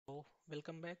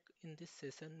Welcome back. In this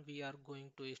session, we are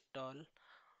going to install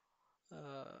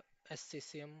uh,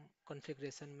 SCCM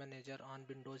Configuration Manager on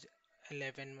Windows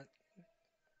 11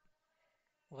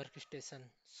 workstation.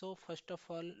 So first of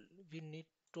all, we need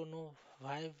to know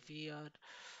why we are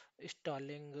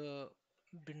installing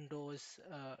Windows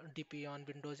DP on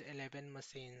Windows 11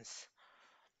 machines.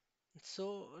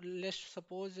 So let's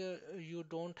suppose you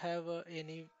don't have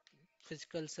any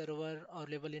physical server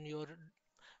available in your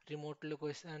remote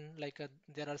location, like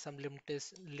there are some limited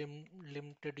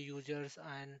users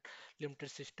and limited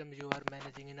systems you are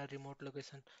managing in a remote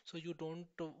location, so you don't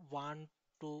want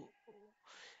to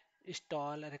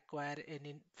install or require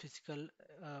any physical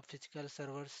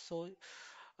servers. So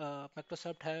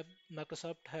Microsoft have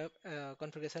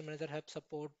configuration manager have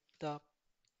support the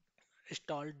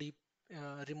install deep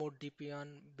remote DP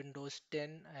on Windows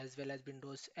 10 as well as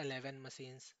Windows 11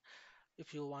 machines.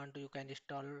 If you want, you can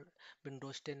install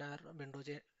Windows 10 or Windows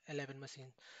 11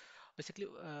 machine. Basically,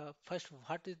 first,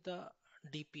 what is the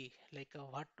DP?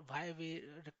 Why we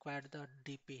require the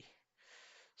DP?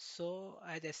 So,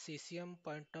 as a CCM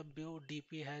point of view,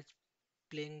 DP has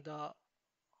playing the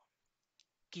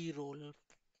key role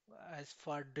as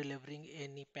for delivering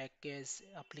any package,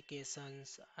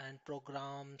 applications, and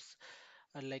programs,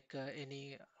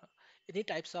 any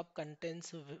types of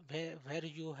contents where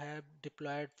you have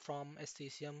deployed from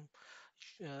SCCM.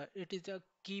 It is a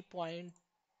key point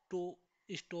to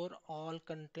store all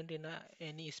content in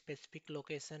any specific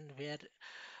location where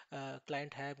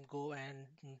client have go and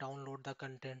download the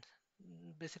content.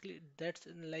 Basically, that's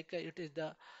it is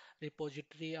the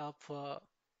repository of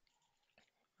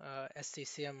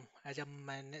SCCM as a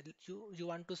you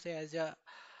want to say as a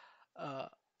uh,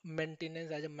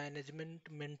 maintenance, as a management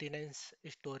maintenance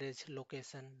storage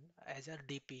location as a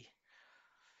DP.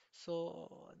 So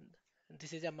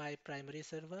this is my primary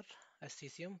server.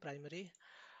 SCCM primary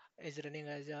is running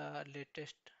as a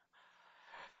latest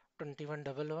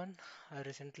 2111. I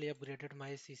recently upgraded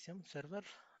my CCM server,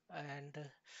 and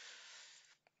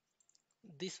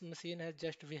this machine has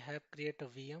just we have create a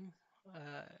VM.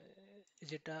 Uh,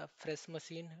 is it a fresh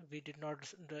machine? We did not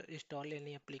install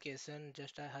any application.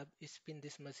 Just I have spin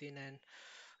this machine and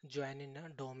join in a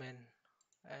domain.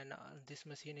 And this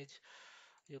machine is,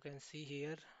 you can see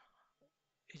here,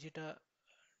 is it a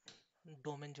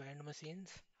domain joined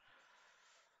machines?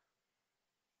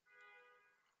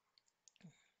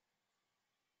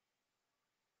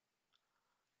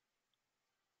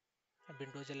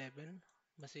 Windows 11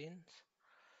 machines.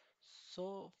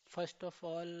 So first of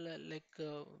all,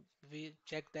 we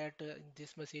check that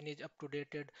this machine is up to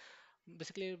date.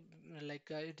 Basically,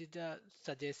 it is a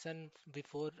suggestion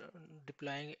before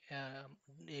deploying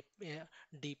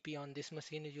DP on this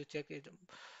machine. You check it.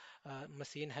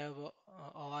 Machine have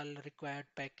all required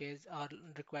package or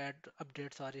required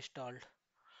updates are installed.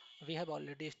 We have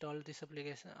already installed this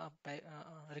application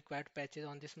required patches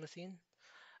on this machine,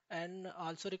 and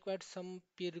also required some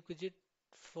prerequisite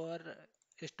for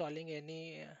installing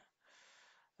any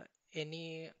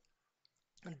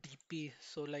DP.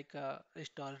 So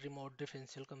install remote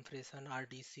differential compression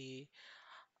RDC,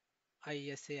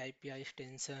 ISAPI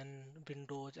extension,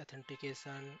 Windows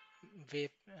authentication,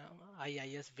 web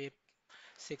IIS web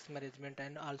 6 management,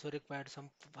 and also required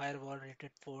some firewall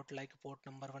rated port like port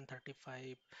number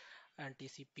 135 and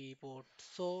TCP port.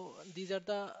 So these are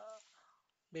the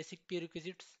basic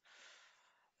prerequisites.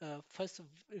 First,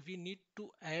 we need to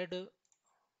add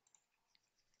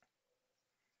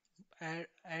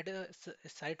a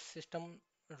site system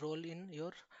role in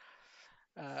your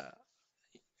uh,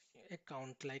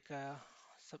 account.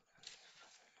 Sub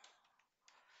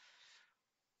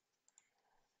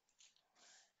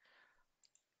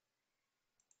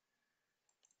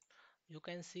you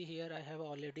can see here, I have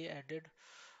already added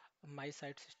my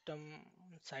site system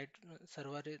site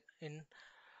server in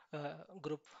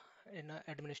group in a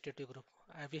administrative group.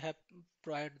 We have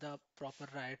provided the proper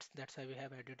rights. That's why we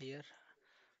have added here.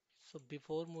 So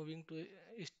before moving to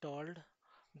installed,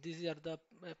 these are the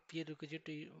prerequisite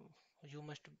you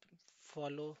must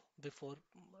follow before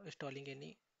installing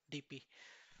any DP.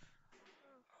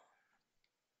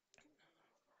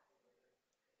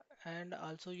 And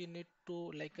also you need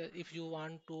to if you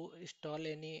want to install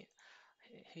any,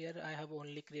 here I have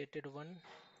only created one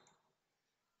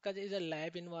because it's a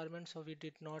lab environment, so we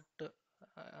did not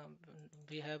um,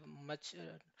 we have much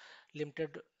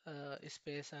limited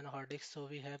space and hard disk, so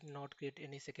we have not create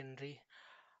any secondary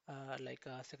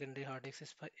secondary hard disk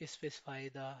specify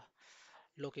the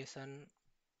location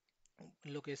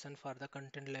location for the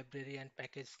content library and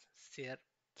package share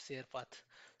path.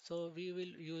 So we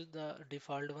will use the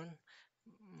default one,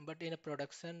 but in a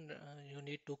production you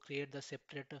need to create the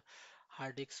separate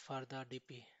hard disks for the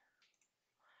DP.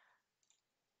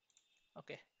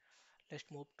 Okay, let's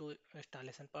move to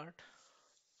installation part.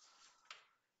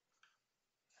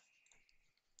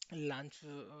 Launch,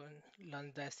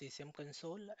 launch the SCCM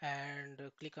console and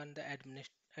click on the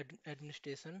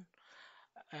administration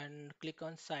and click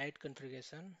on site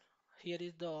configuration. Here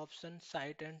is the option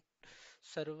site and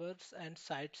servers and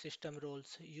site system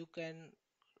roles. You can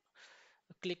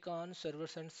click on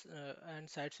servers and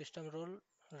site system role,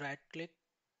 right click,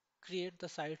 create the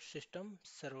site system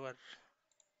server.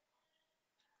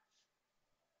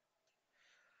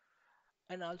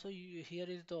 And also here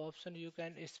is the option you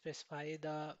can specify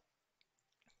the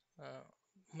uh,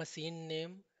 machine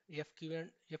name,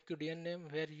 FQDN name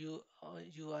where you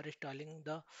are installing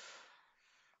the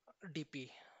DP.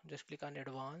 Just click on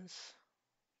advanced,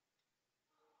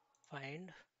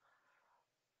 find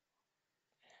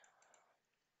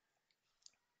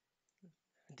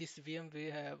this VM we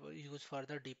have used for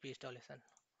the DP installation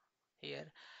here.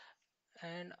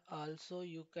 And also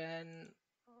you can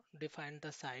define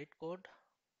the site code.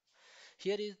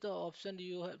 Here is the option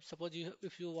you have, suppose you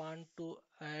if you want to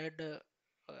add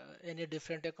any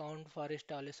different account for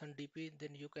installation DP, then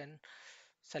you can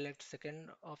select second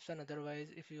option. Otherwise,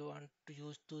 if you want to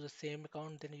use to the same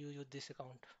account, then you use this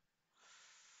account.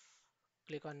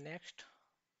 Click on next.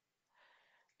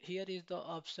 Here is the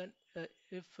option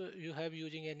if you have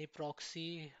using any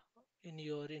proxy in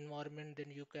your environment,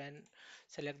 then you can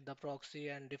select the proxy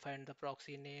and define the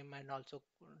proxy name and also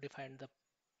define the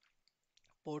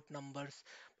port numbers.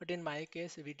 But in my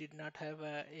case, we did not have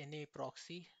any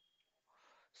proxy.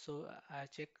 So I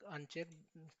uncheck,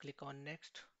 click on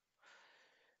next.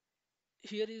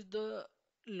 Here is the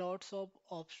lots of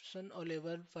option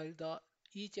available while the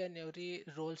each and every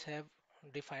roles have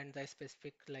defined the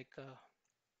specific uh,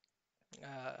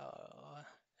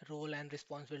 role and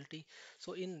responsibility.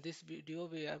 So in this video,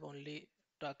 we have only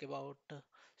talk about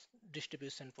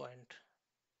distribution point.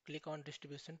 Click on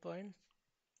distribution point,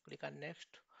 click on next.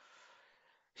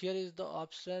 Here is the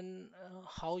option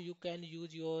how you can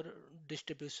use your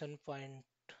distribution point.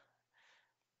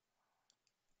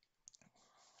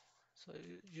 So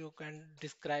you can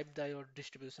describe your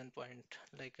distribution point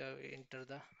like enter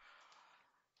the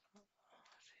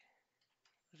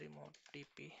remote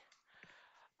TP,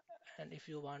 and if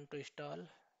you want to install,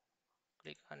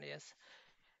 click on yes.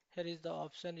 Here is the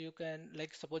option you can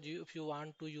like suppose you if you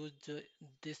want to use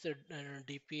this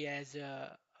DP as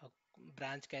a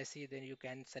branch cache, then you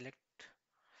can select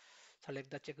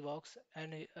the checkbox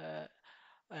and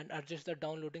adjust the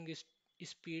downloading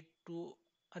speed to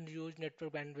unused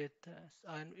network bandwidth.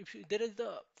 And if you, there is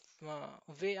the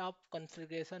way of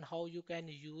configuration how you can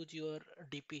use your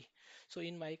DP. So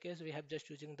in my case, we have just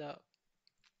using the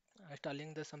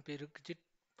installing the some prerequisite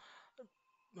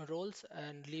roles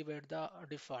and leave at the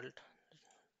default.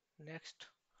 Next,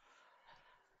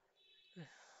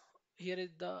 here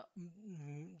is the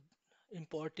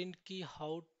important key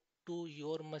how to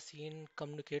your machine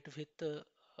communicate with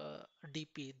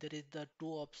DP. There is the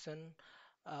two option.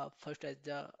 First as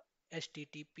the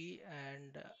HTTP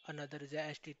and another is the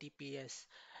HTTPS.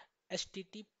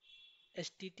 HTTP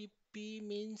HTTP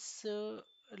means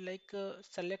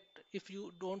select if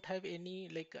you don't have any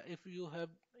if you have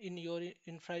in your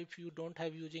infra if you don't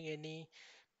have using any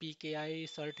PKI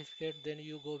certificate, then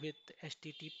you go with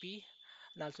HTTP,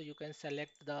 and also you can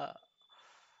select the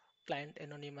client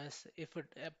anonymous if it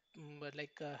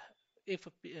if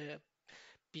a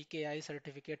PKI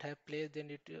certificate have placed, then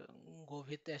it go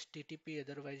with HTTP,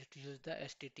 otherwise it use the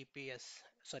HTTPS,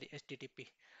 sorry, HTTP.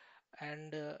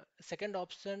 And second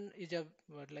option is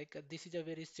this is a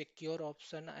very secure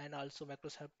option, and also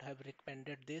Microsoft have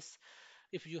recommended this.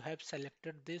 If you have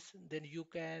selected this, then you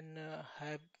can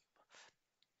have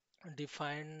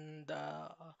define the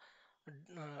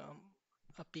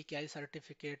a PKI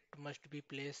certificate must be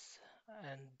placed,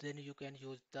 and then you can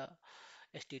use the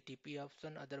HTTP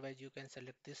option. Otherwise, you can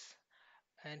select this.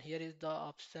 And here is the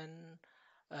option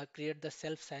create the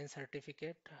self-signed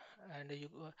certificate, and you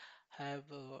have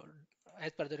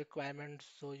as per the requirements,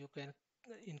 so you can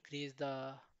increase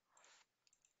the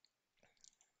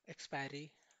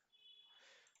expiry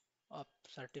of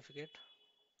certificate.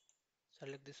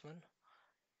 Select this one.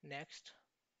 Next,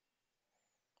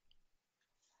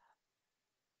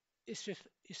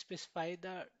 specify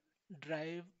the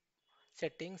drive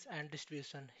settings and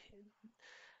distribution.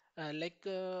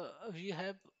 We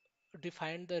have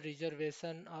defined the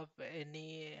reservation of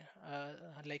any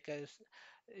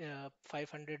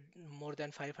 500 more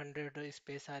than 500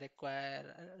 space are required.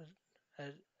 Uh,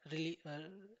 really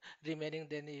remaining,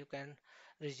 then you can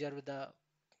reserve the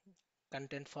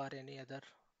content for any other.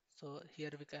 So here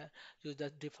we can use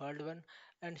the default one,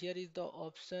 and here is the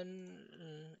option.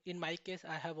 In my case,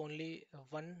 I have only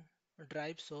one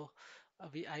drive, so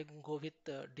I go with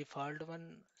the default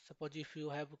one. Suppose if you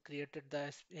have created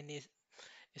the any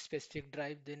specific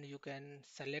drive, then you can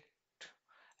select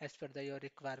as per your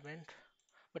requirement.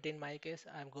 But in my case,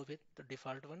 I'm go with the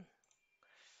default one.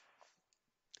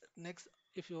 Next,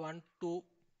 if you want to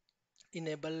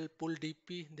enable pull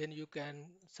DP, then you can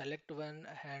select one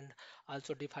and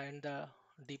also define the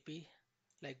DP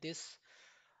like this.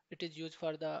 It is used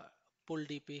for the pull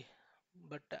DP,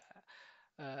 but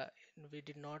we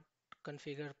did not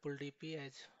configure pull DP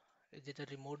as it is a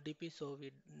remote DP, so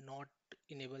we not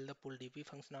enable the pull DP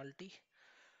functionality.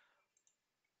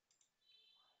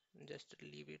 Just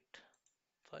leave it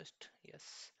first.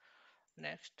 Yes.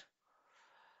 Next.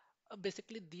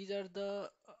 Basically, these are the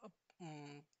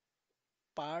mm,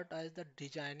 part as the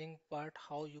designing part,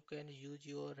 how you can use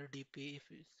your DP. If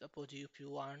you, suppose if you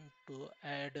want to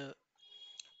add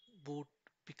boot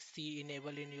pixie enable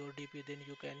in your DP, then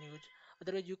you can use.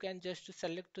 Otherwise, you can just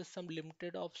select some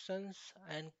limited options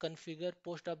and configure.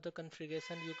 Post of the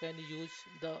configuration, you can use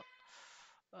the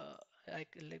uh,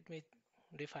 let me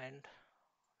define.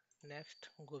 Next,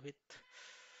 go with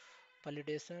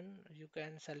validation. You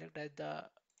can select as the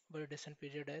validation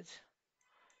period as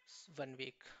 1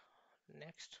 week.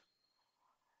 Next,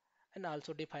 and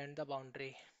also define the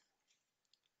boundary.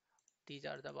 These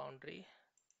are the boundary.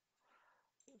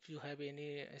 If you have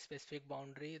any specific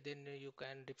boundary, then you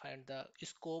can define the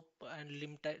scope and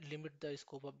limit the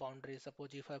scope of boundary. Suppose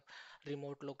if you have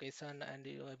remote location and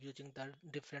you are using the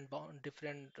different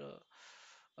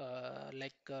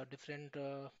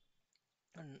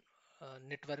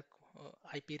network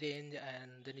IP range,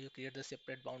 and then you create the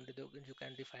separate boundary that you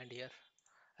can define here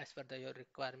as per your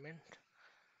requirement.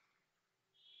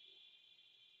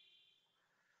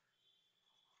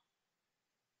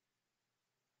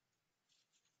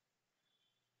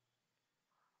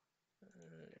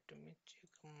 Let me check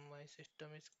my system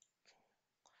is.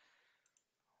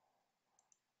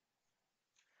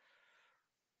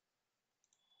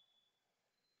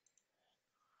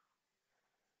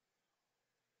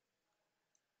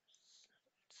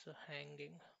 It's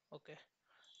hanging. Okay,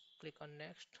 click on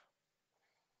next.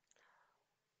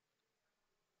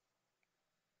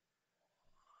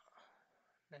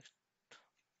 Next.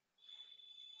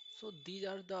 So these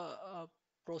are the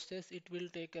process. It will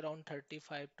take around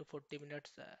 35 to 40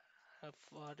 minutes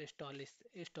for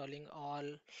installing all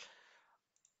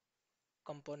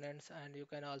components, and you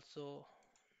can also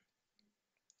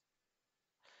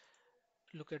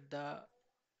look at the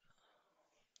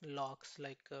logs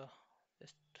like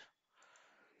just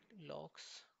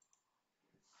logs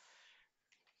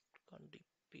on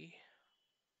DP.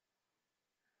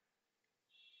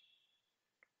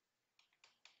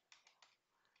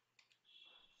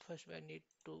 First, we need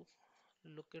to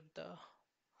look at the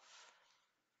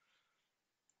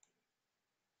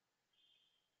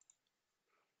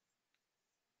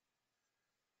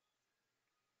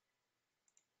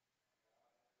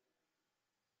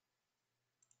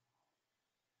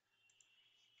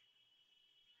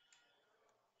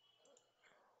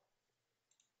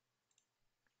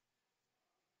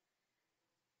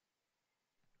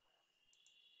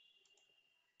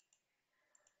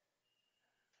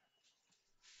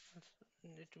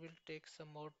it will take some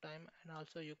more time, and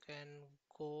also you can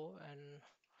go and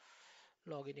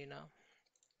log in a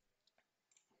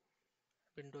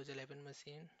Windows 11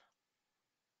 machine,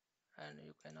 and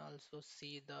you can also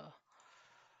see the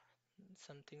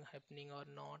something happening or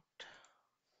not.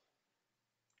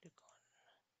 Click on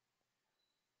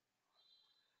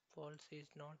false is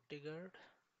not triggered.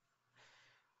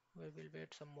 We will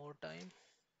wait some more time.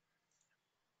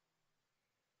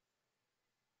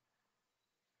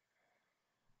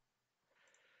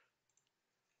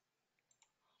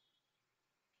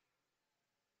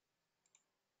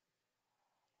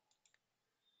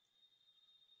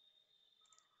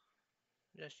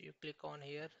 Just you click on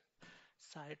here,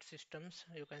 site systems.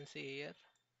 You can see here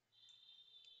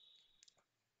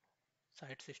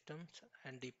site systems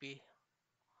and DP